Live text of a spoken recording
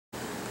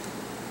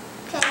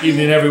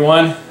Evening,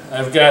 everyone.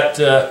 I've got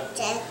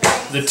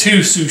the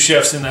two sous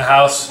chefs in the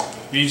house,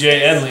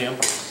 BJ and Liam.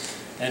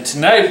 And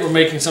tonight we're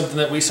making something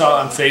that we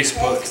saw on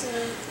Facebook.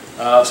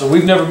 So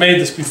we've never made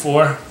this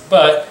before,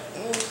 but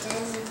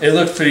it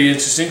looked pretty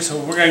interesting, so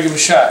we're gonna give it a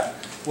shot.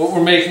 What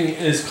we're making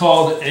is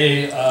called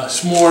a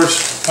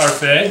S'mores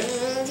Parfait.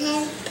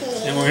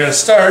 And we're gonna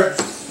start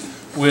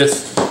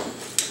with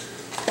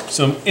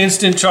some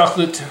instant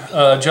chocolate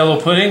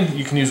Jello pudding.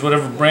 You can use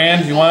whatever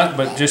brand you want,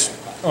 but just,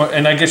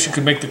 and I guess you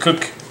could make the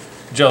cook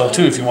Jello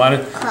too if you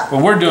wanted.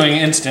 But we're doing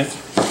instant.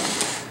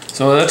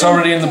 So that's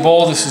already in the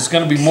bowl. This is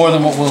going to be more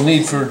than what we'll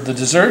need for the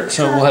dessert,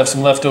 so we'll have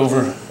some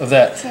leftover of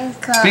that.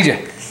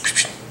 BJ.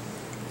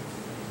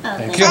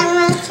 Thank you.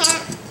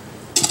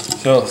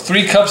 So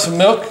 3 cups of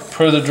milk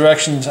per the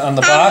directions on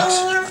the box.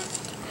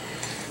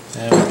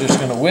 And we're just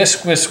going to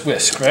whisk, whisk,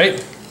 whisk,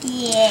 right?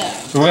 Yeah.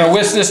 So we're going to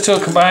whisk this till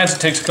it combines.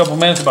 It takes a couple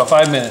minutes, about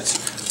 5 minutes.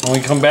 When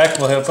we come back,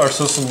 we'll have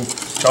ourselves some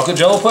chocolate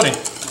Jello pudding.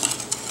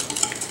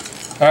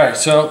 Alright,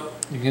 so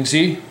you can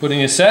see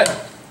pudding is set.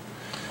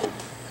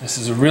 This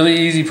is a really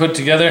easy put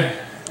together,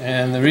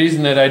 and the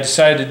reason that I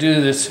decided to do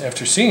this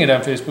after seeing it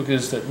on Facebook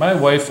is that my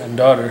wife and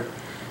daughter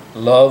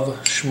love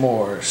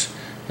s'mores.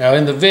 Now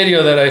in the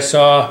video that I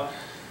saw,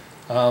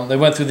 they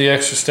went through the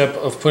extra step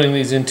of putting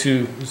these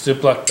into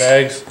Ziploc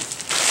bags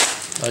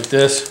like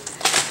this,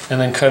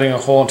 and then cutting a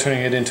hole and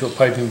turning it into a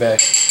piping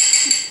bag.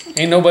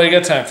 Ain't nobody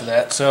got time for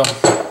that, so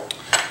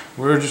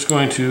we're just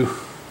going to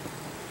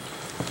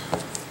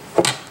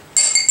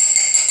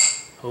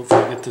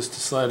hopefully get this to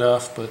slide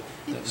off, but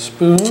that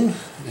spoon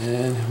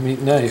and meat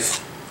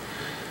knife.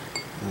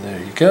 And there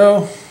you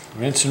go.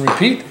 Rinse and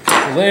repeat, a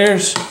couple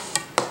layers.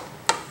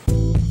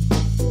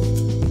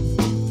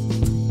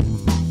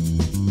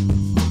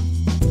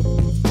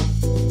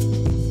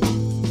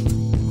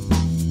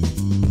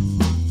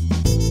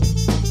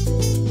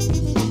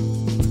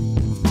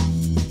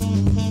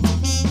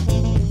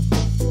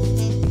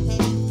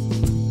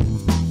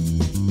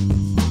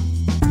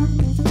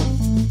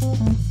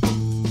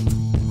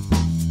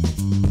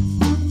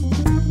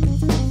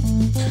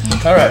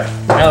 Alright,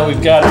 now that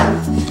we've got it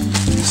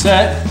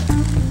set,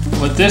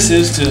 what this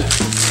is to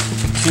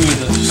continue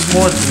the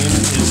s'more theme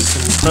is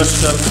some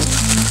crushed up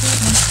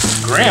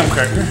graham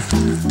cracker.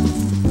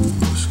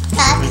 Just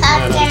sprinkle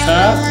that on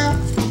top.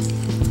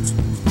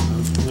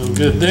 A little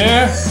good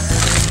there.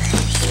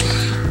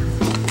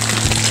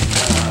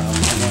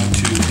 I'm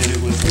going to hit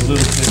it with a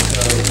little bit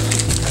of,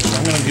 actually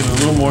I'm going to give it a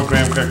little more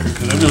graham cracker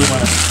because I really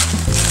want to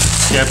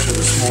capture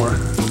the s'more.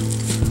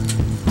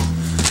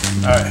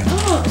 Alright.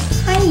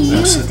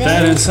 Now set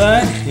that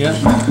inside. Yep.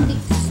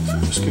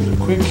 Just give it a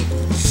quick.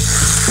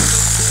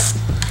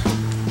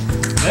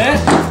 That.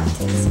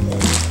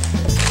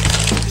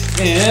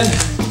 And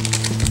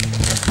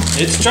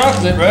it's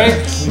chocolate,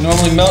 right? We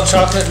normally melt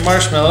chocolate and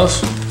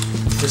marshmallows.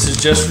 This is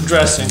just for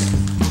dressing.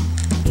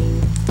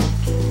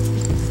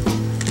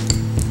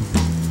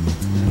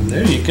 And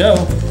there you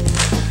go.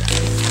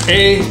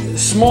 A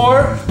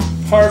s'more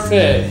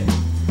parfait.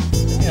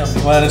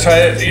 You want to try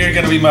it? You're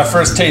going to be my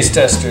first taste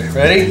tester.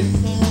 Ready?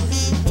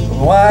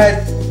 What?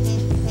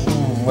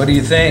 What do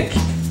you think?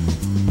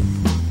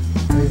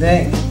 What do you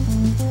think?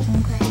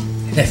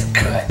 It's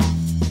good.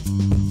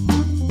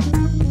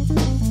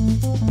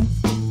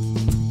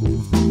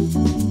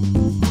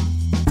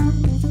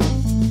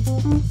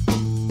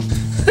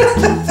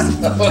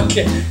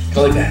 Okay,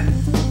 go like that.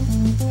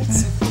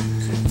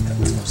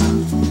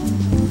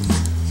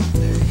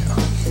 There you go.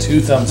 2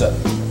 thumbs up.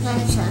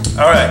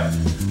 All right.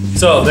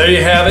 So there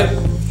you have it.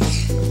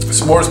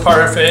 S'mores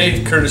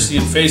Parfait, courtesy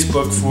of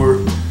Facebook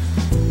for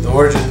the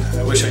origin.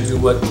 I wish I knew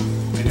what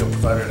video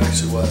provider it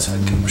actually was. I'd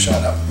give them a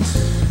shout out.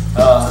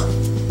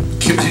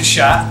 Give it a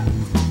shot.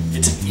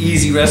 It's an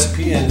easy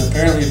recipe and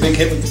apparently a big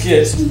hit with the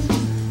kids.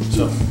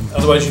 So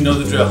otherwise you know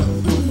the drill.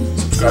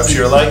 Subscribe,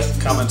 share, like,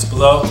 comments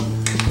below.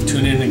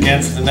 Tune in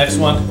again for the next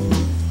one.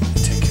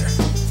 Take care.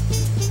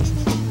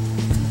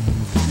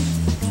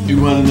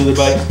 You want another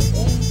bite?